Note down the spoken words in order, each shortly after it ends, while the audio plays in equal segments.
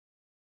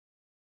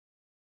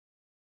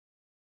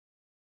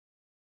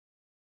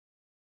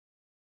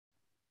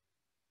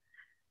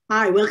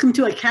Hi, welcome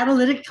to a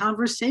Catalytic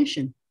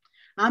Conversation.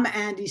 I'm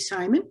Andy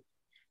Simon,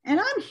 and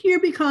I'm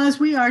here because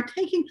we are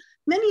taking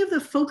many of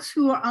the folks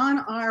who are on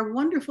our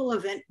wonderful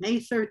event, May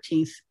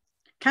 13th,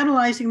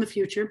 Catalyzing the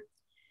Future,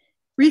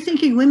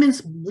 rethinking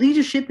women's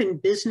leadership in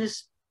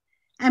business,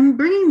 and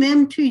bringing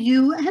them to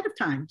you ahead of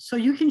time so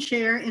you can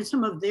share in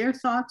some of their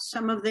thoughts,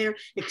 some of their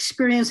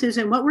experiences,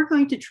 and what we're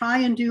going to try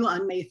and do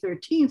on May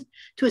 13th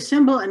to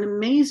assemble an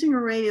amazing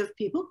array of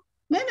people,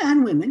 men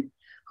and women,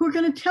 who are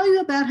going to tell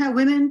you about how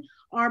women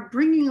are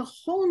bringing a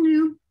whole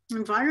new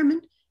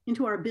environment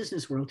into our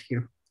business world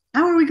here.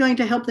 How are we going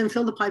to help them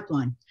fill the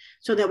pipeline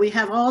so that we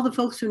have all the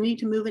folks who need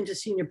to move into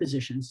senior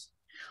positions?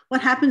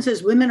 What happens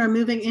as women are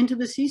moving into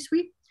the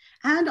C-suite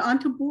and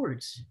onto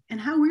boards,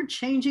 and how we're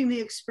changing the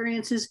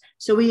experiences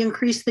so we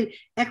increase the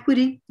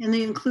equity and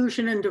the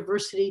inclusion and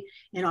diversity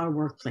in our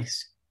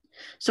workplace.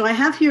 So I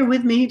have here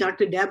with me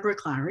Dr. Debra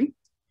Clary,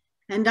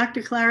 and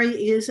Dr.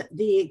 Clary is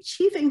the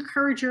Chief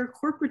Encourager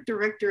Corporate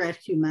Director at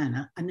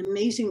Humana, an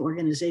amazing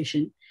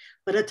organization,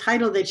 but a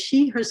title that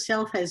she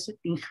herself has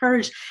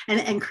encouraged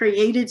and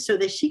created so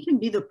that she can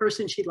be the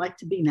person she'd like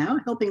to be now,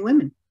 helping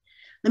women.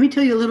 Let me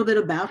tell you a little bit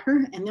about her,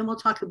 and then we'll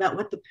talk about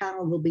what the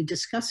panel will be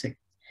discussing.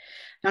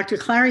 Dr.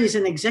 Clary is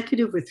an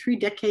executive with 3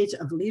 decades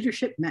of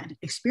leadership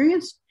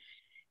experience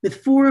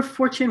with 4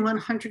 Fortune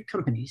 100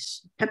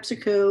 companies,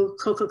 PepsiCo,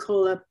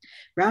 Coca-Cola,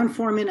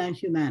 Brown-Forman, and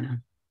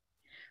Humana.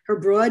 Her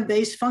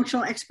broad-based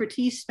functional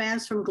expertise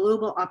spans from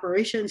global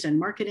operations and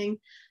marketing,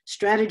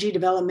 strategy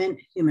development,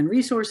 human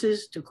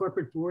resources, to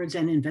corporate boards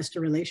and investor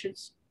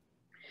relations.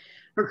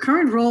 Her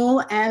current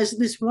role as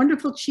this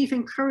wonderful chief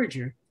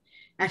encourager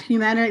at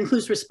Humana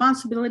includes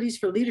responsibilities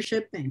for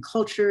leadership and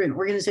culture and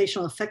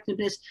organizational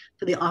effectiveness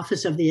for the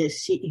office of the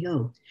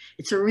CEO.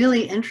 It's a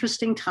really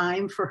interesting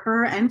time for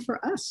her and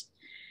for us.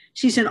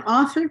 She's an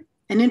author,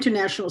 an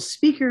international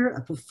speaker,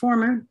 a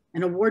performer,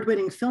 an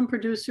award-winning film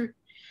producer,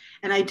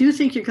 and I do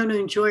think you're going to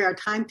enjoy our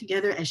time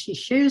together as she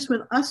shares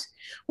with us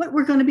what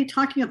we're going to be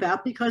talking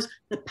about, because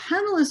the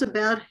panel is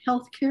about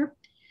healthcare,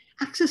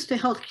 access to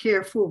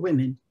healthcare for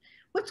women.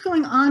 What's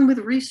going on with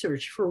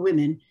research for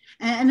women,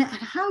 and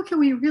how can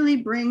we really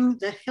bring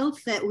the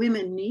health that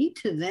women need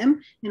to them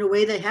in a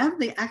way they have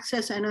the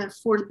access and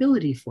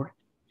affordability for it.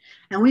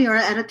 And we are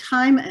at a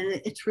time,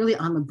 and it's really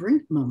on the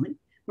brink moment,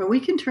 where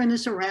we can turn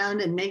this around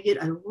and make it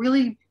a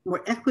really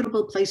more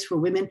equitable place for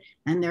women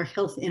and their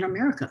health in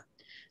America.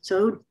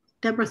 So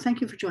Debra, thank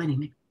you for joining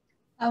me.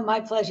 Oh, my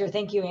pleasure.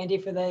 Thank you, Andy,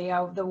 for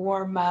the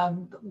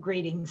warm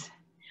greetings.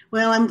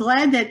 Well, I'm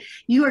glad that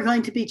you are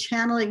going to be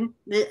channeling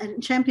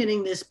and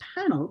championing this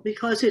panel,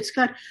 because it's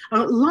got a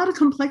lot of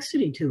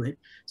complexity to it.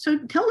 So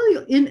tell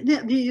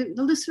the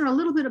listener a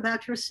little bit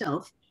about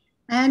yourself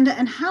and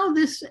how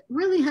this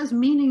really has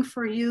meaning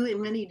for you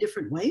in many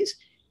different ways,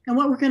 and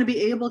what we're going to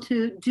be able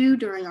to do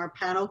during our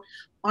panel.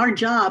 Our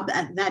job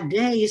at that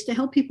day is to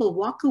help people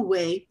walk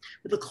away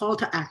with a call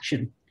to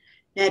action.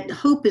 That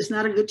hope is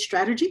not a good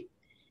strategy.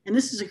 And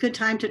this is a good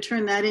time to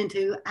turn that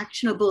into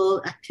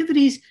actionable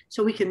activities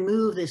so we can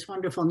move this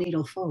wonderful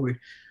needle forward.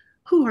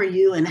 Who are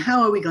you and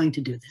how are we going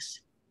to do this?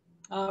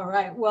 All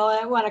right. Well,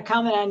 I want to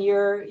comment on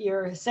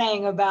your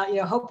saying about,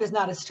 hope is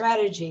not a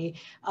strategy.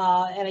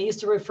 And I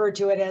used to refer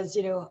to it as,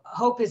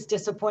 hope is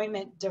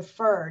disappointment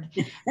deferred.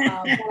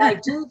 But I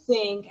do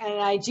think, and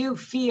I do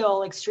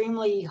feel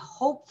extremely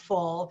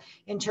hopeful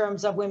in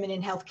terms of women in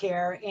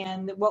healthcare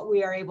and what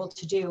we are able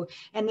to do.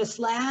 And this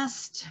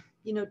last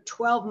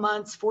 12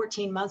 months,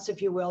 14 months,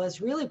 if you will,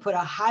 has really put a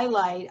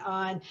highlight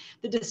on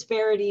the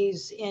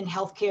disparities in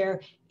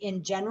healthcare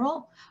in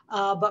general,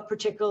 but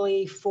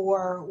particularly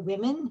for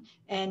women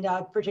and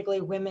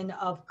particularly women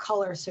of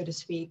color, so to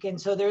speak. And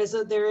so there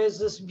is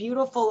this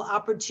beautiful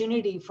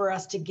opportunity for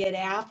us to get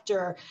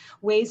after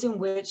ways in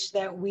which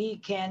that we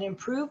can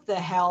improve the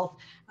health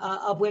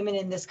of women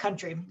in this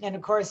country. And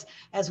of course,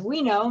 as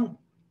we know,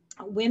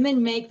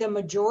 women make the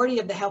majority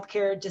of the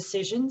healthcare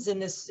decisions in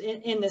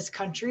this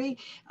country,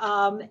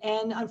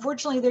 and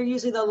unfortunately, they're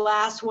usually the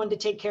last one to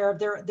take care of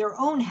their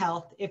own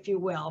health, if you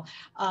will.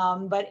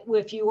 But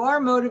if you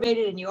are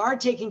motivated and you are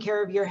taking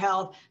care of your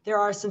health, there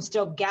are some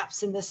still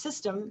gaps in the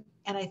system.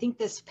 And I think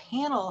this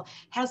panel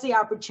has the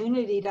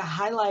opportunity to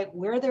highlight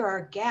where there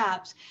are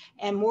gaps,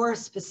 and more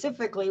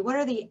specifically, what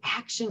are the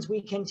actions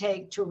we can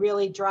take to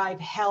really drive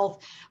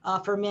health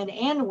for men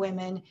and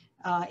women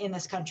in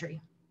this country.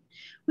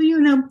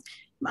 Well,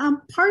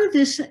 part of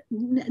this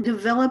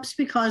develops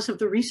because of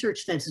the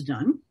research that's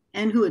done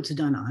and who it's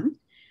done on.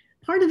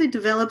 Part of it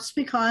develops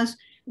because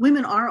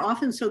women are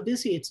often so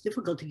busy, it's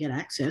difficult to get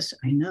access,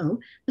 I know,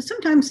 but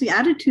sometimes the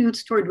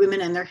attitudes toward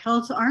women and their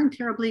health aren't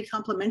terribly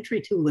complimentary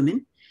to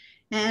women.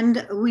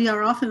 And we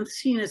are often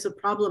seen as a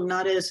problem,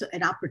 not as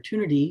an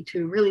opportunity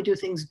to really do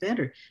things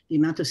better. The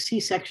amount of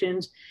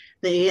C-sections,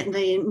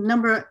 the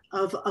number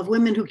of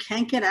women who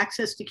can't get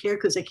access to care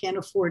because they can't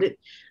afford it,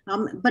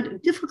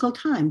 but difficult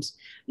times.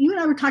 You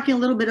and I were talking a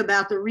little bit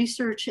about the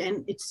research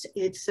and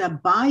its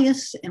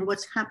bias and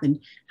what's happened.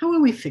 How are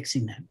we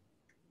fixing that?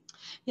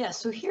 Yeah,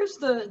 so here's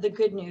the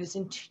good news.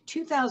 In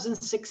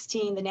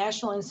 2016, the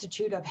National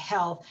Institute of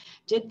Health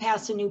did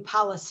pass a new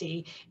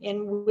policy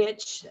in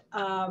which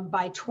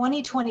by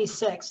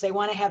 2026, they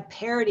want to have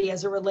parity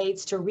as it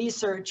relates to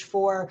research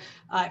for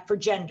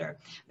gender.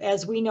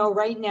 As we know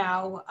right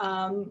now,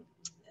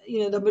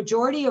 the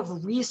majority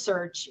of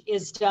research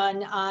is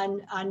done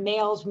on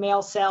males,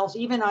 male cells,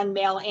 even on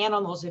male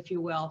animals, if you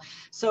will.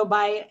 So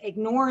by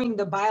ignoring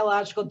the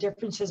biological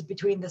differences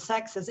between the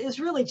sexes is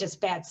really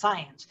just bad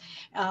science.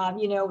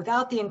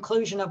 Without the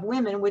inclusion of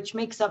women, which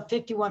makes up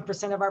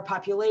 51% of our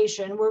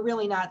population, we're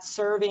really not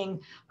serving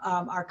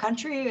our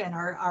country and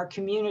our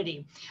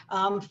community.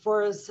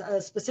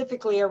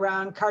 Specifically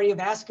around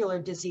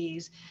cardiovascular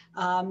disease,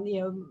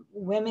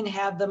 women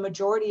have the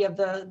majority of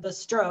the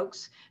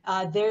strokes.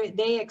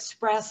 They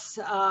express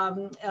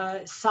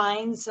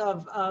signs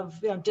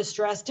of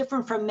distress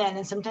different from men,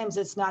 and sometimes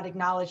it's not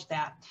acknowledged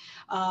that.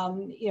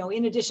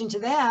 In addition to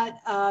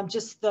that,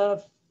 just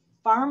the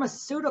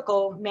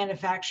pharmaceutical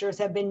manufacturers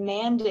have been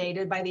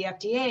mandated by the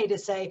FDA to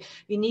say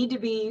you need to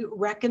be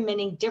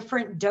recommending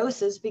different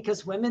doses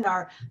because women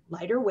are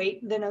lighter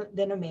weight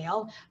than a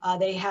male.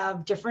 They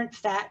have different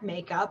fat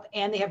makeup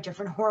and they have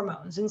different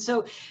hormones. And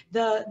so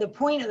the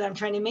point that I'm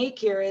trying to make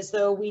here is,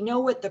 though we know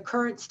what the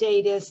current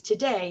state is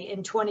today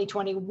in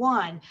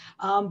 2021,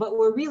 but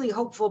we're really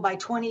hopeful by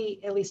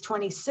at least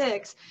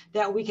 26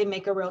 that we can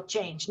make a real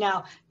change.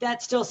 Now,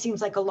 that still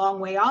seems like a long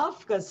way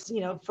off because,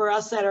 for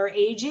us that are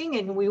aging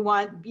and we want,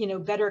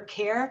 better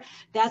care,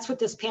 that's what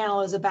this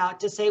panel is about,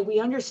 to say we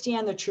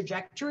understand the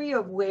trajectory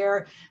of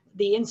where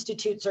the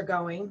institutes are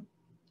going,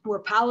 where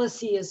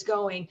policy is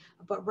going,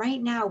 but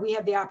right now we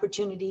have the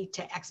opportunity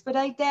to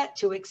expedite that,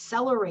 to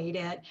accelerate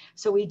it,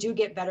 so we do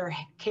get better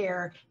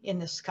care in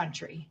this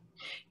country.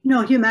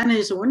 Humana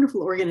is a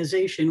wonderful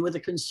organization with a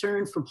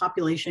concern for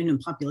population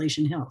and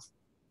population health.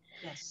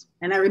 Yes.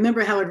 And I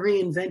remember how it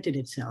reinvented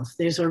itself.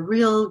 There's a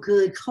real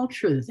good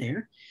culture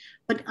there.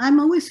 But I'm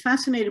always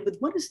fascinated with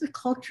what is the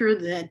culture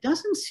that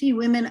doesn't see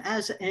women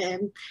as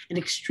an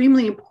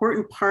extremely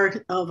important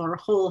part of our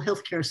whole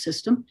healthcare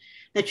system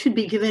that should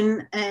be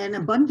given an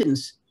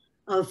abundance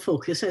of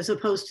focus as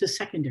opposed to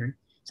secondary.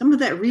 Some of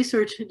that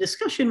research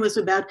discussion was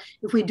about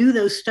if we do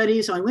those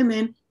studies on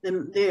women,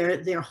 then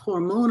their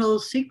hormonal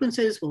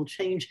sequences will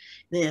change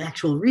the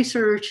actual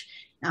research.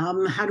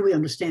 How do we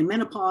understand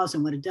menopause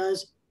and what it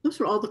does? Those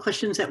are all the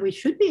questions that we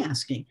should be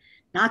asking,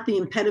 not the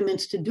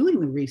impediments to doing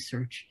the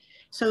research.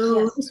 So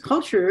yes, this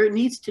culture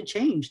needs to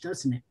change,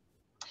 doesn't it?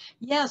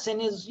 Yes,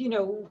 and as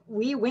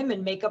we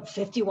women make up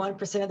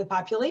 51% of the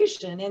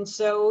population. And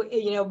so,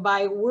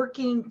 by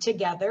working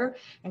together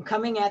and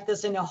coming at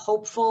this in a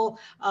hopeful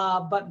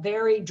but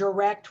very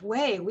direct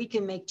way, we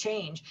can make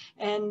change.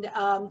 And,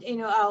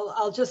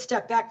 I'll just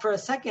step back for a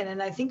second.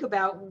 And I think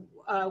about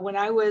when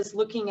I was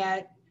looking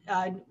at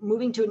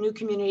moving to a new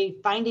community,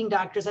 finding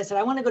doctors, I said,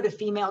 I want to go to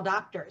female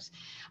doctors.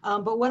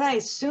 But what I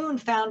soon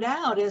found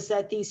out is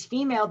that these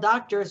female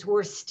doctors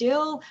were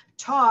still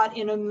taught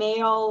in a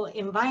male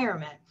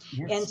environment.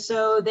 Yes. And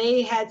so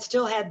they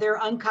still had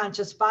their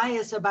unconscious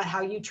bias about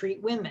how you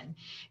treat women.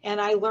 And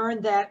I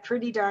learned that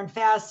pretty darn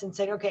fast and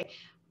said, okay,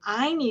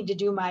 I need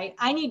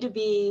to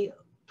be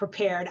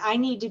prepared. I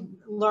need to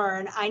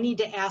learn. I need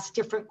to ask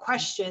different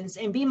questions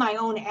and be my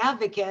own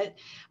advocate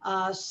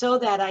so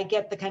that I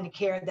get the kind of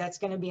care that's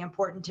going to be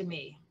important to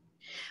me.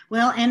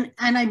 Well, and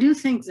I do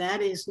think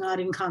that is not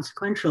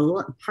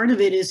inconsequential. Part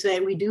of it is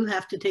that we do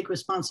have to take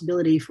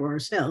responsibility for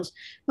ourselves,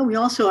 but we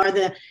also are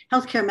the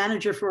healthcare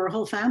manager for our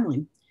whole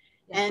family.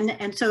 Yes.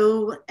 And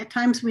so at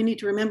times we need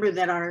to remember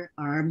that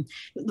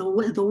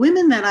the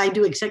women that I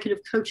do executive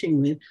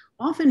coaching with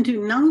often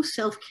do no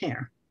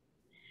self-care.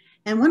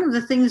 And one of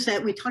the things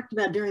that we talked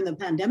about during the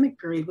pandemic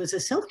period was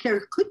that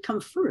self-care could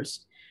come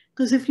first.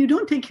 Because if you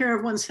don't take care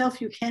of oneself,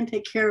 you can't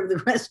take care of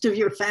the rest of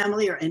your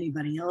family or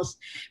anybody else.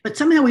 But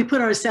somehow we put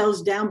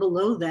ourselves down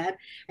below that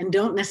and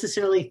don't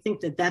necessarily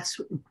think that that's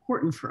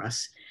important for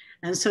us.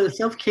 And so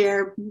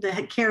self-care,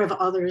 the care of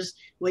others,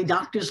 the way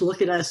doctors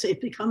look at us,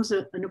 it becomes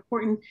an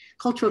important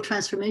cultural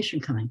transformation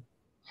coming.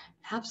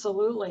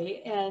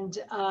 Absolutely. And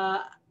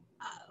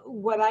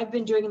what I've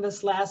been doing in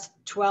this last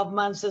 12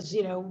 months is,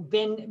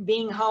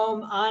 being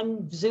home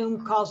on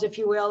Zoom calls, if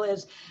you will,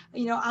 is,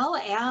 I'll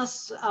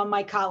ask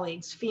my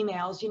colleagues,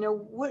 females,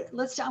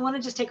 I want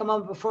to just take a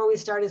moment before we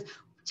start is,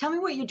 tell me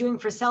what you're doing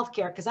for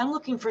self-care, because I'm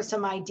looking for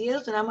some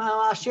ideas and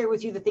I'll share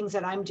with you the things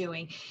that I'm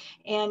doing.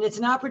 And it's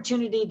an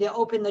opportunity to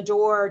open the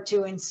door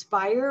to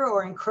inspire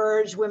or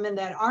encourage women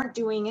that aren't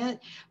doing it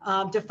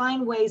to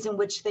find ways in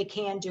which they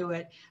can do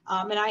it.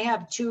 And I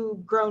have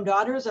 2 grown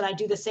daughters and I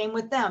do the same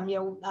with them.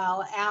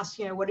 I'll ask,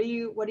 what are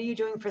you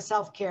doing for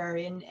self-care?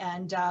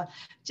 And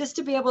just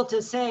to be able to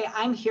say,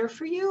 I'm here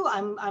for you,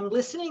 I'm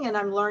listening and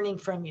I'm learning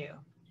from you.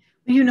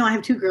 You know, I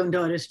have two grown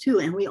daughters too,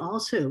 and we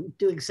also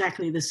do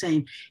exactly the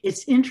same.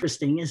 It's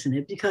interesting, isn't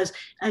it? Because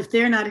if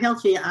they're not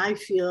healthy, I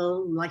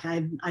feel like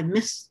I've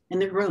missed, and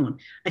they're grown.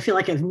 I feel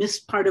like I've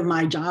missed part of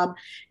my job.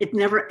 It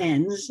never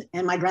ends,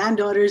 and my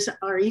granddaughters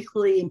are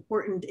equally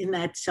important in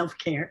that self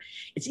care.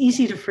 It's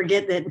easy to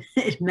forget that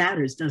it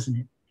matters, doesn't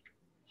it?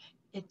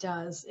 It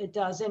does. It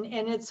does. And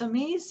it's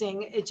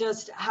amazing it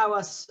just how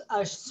a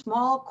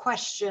small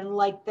question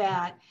like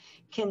that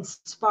can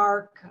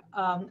spark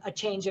a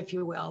change, if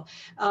you will.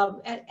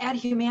 At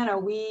Humana,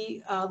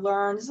 we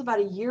learned, this is about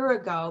a year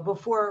ago,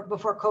 before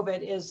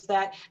COVID, is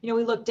that,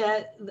 we looked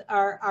at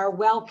our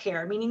well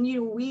care,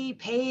 meaning, we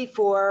pay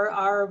for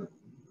our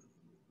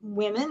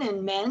women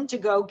and men to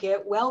go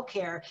get well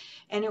care.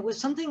 And it was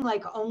something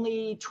like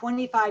only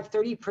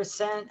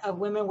 25-30% of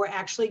women were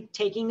actually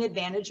taking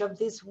advantage of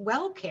this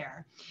well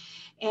care.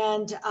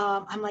 And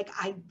I'm like,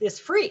 this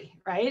free,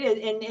 right?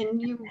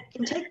 And you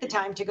can take the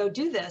time to go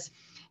do this.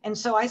 And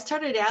so I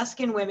started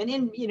asking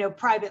women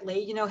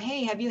privately,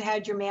 hey, have you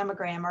had your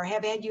mammogram, or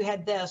have you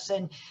had this?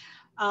 And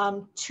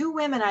two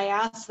women I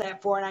asked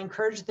that for, and I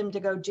encouraged them to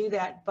go do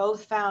that,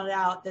 both found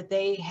out that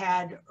they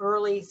had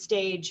early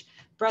stage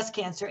breast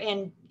cancer,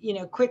 and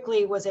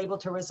quickly was able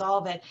to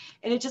resolve it.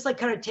 And it just like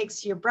kind of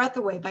takes your breath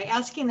away by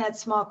asking that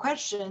small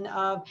question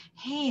of,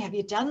 hey, have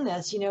you done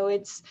this?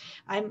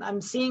 I'm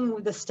seeing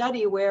the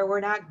study where we're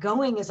not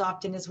going as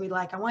often as we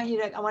like. I want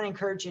to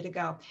encourage you to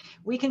go.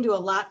 We can do a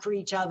lot for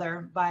each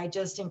other by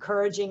just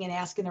encouraging and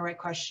asking the right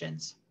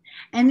questions.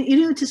 And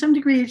to some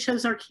degree it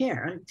shows our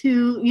care.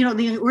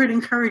 The word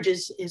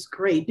encourages is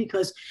great,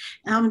 because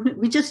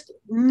we just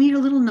need a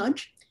little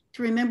nudge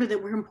to remember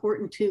that we're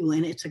important too,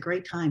 and it's a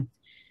great time.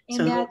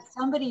 And that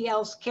somebody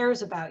else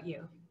cares about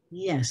you.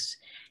 Yes.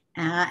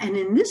 And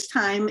in this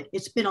time,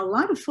 it's been a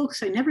lot of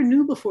folks I never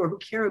knew before who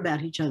care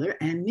about each other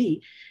and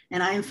me.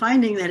 And I am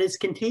finding that it's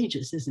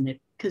contagious, isn't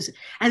it? Because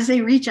as they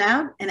reach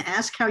out and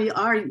ask how you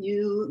are,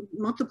 you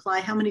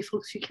multiply how many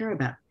folks you care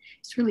about.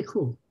 It's really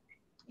cool.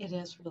 It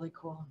is really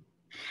cool.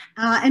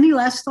 Any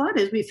last thought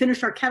as we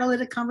finish our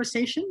catalytic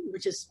conversation,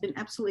 which has been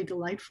absolutely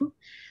delightful,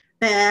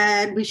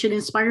 that we should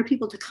inspire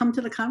people to come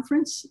to the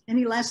conference?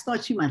 Any last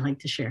thoughts you might like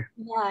to share?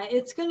 Yeah,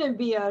 it's going to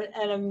be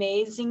an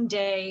amazing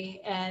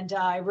day. And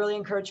I really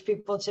encourage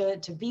people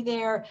to be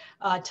there,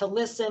 to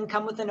listen,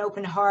 come with an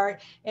open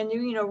heart, and,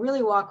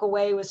 really walk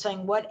away with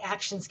saying, what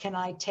actions can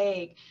I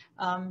take?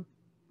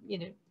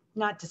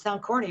 Not to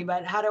sound corny,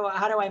 but how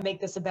do I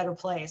make this a better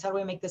place? How do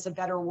I make this a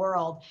better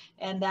world?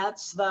 And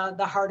that's the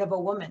heart of a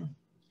woman.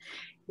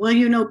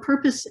 Well,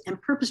 purpose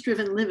and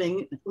purpose-driven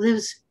living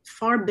lives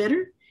far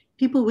better.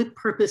 People with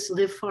purpose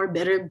live far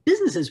better.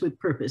 Businesses with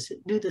purpose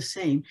do the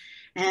same.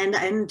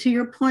 And to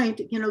your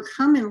point,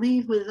 come and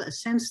leave with a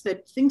sense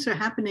that things are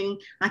happening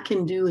I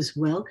can do as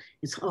well.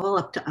 It's all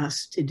up to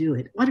us to do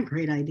it. What a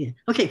great idea.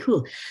 Okay,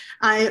 cool.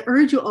 I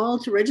urge you all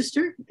to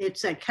register.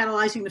 It's at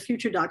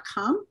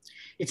catalyzingthefuture.com.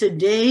 It's a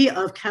day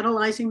of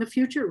catalyzing the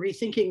future,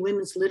 rethinking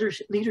women's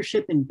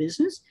leadership in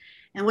business.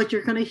 And what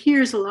you're going to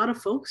hear is a lot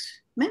of folks,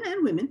 men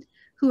and women,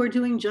 who are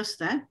doing just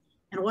that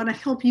and want to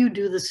help you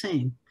do the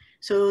same.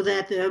 So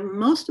that the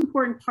most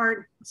important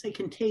part, let's say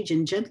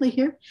contagion gently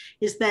here,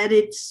 is that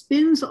it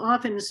spins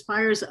off and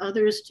inspires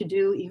others to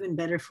do even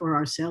better for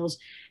ourselves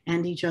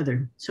and each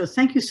other. So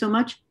thank you so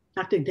much,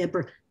 Dr.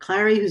 Debra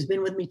Clary, who's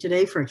been with me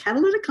today for a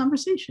catalytic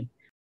conversation.